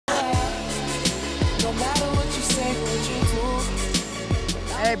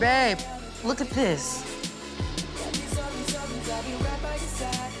Hey, babe, look at this.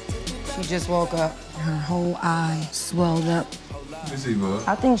 She just woke up. Her whole eye swelled up. Let me see, bud.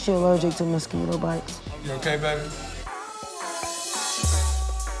 I think she's allergic to mosquito bites. You okay, baby?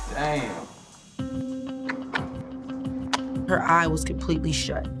 Damn. Her eye was completely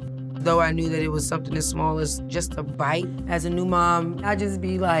shut. Though I knew that it was something as small as just a bite, as a new mom, I'd just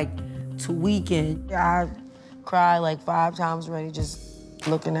be like tweaking. I cried like 5 times already just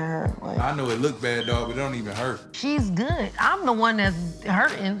looking at her. Like, I know it looked bad, dog, but it don't even hurt. she's good. I'm the one that's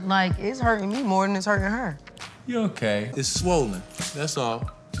hurting. Like, it's hurting me more than it's hurting her. You okay? It's swollen, that's all.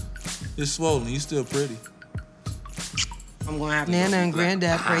 It's swollen, you still pretty. I'm gonna have Nana and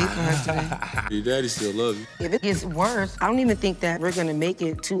Granddad pray for her today. Your daddy still love you. If it gets worse, I don't even think that we're gonna make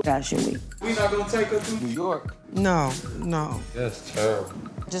it to Fashion Week. We not gonna take her to New York. No. That's terrible.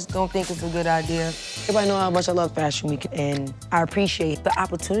 Just don't think it's a good idea. Everybody know how much I love Fashion Week, and I appreciate the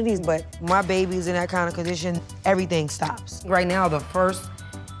opportunities, but my baby's in that kind of condition, everything stops. Right now, the first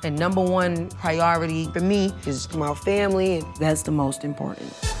and #1 priority for me is my family, and that's the most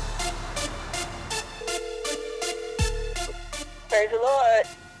important. Praise the Lord.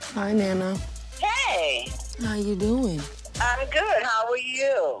 Hi, Nana. Hey, How you doing? I'm good. How are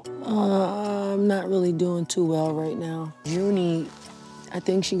you? I'm not really doing too well right now. Junie, I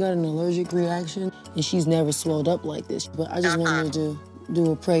think she got an allergic reaction, and she's never swelled up like this. But I just wanted to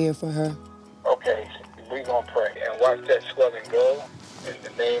do a prayer for her. Okay, we're gonna pray and watch that swelling go in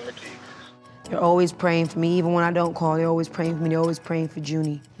the name of Jesus. They're always praying for me, even when I don't call. They're always praying for me. They're always praying for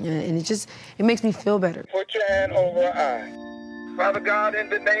Junie, and it makes me feel better. Put your hand over her eye. Father God, in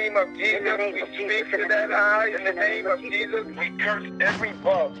the name of Jesus, we speak to that eye. In the name of Jesus, we curse every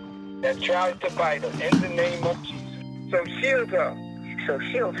bug that tries to bite her. In the name of Jesus. So shield her. So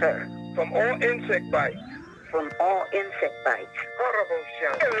shield her From all insect bites. from all insect bites.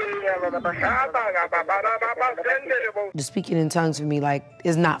 The speaking in tongues for me, like,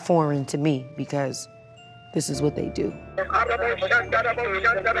 is not foreign to me because this is what they do. In the name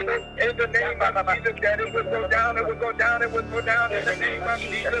of Jesus, that it would go down, it would go down, it would go down. In the name of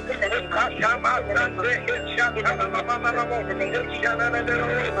Jesus.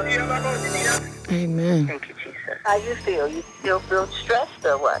 Amen. Thank you, Jesus. How you feel? You still feel stressed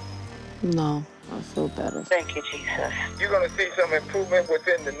or what? No, I feel better. Thank you, Jesus. You're going to see some improvement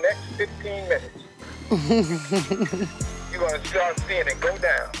within the next 15 minutes. You're going to start seeing it go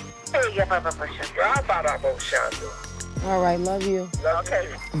down. All right, love you. Okay.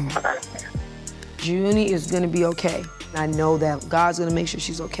 Bye-bye. Junie is gonna be okay. I know that God's gonna make sure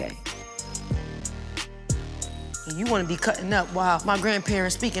she's okay. And you wanna be cutting up while my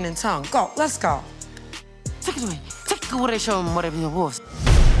grandparents speaking in tongue. Go, let's go. Take it away. Take it away, show them whatever it was.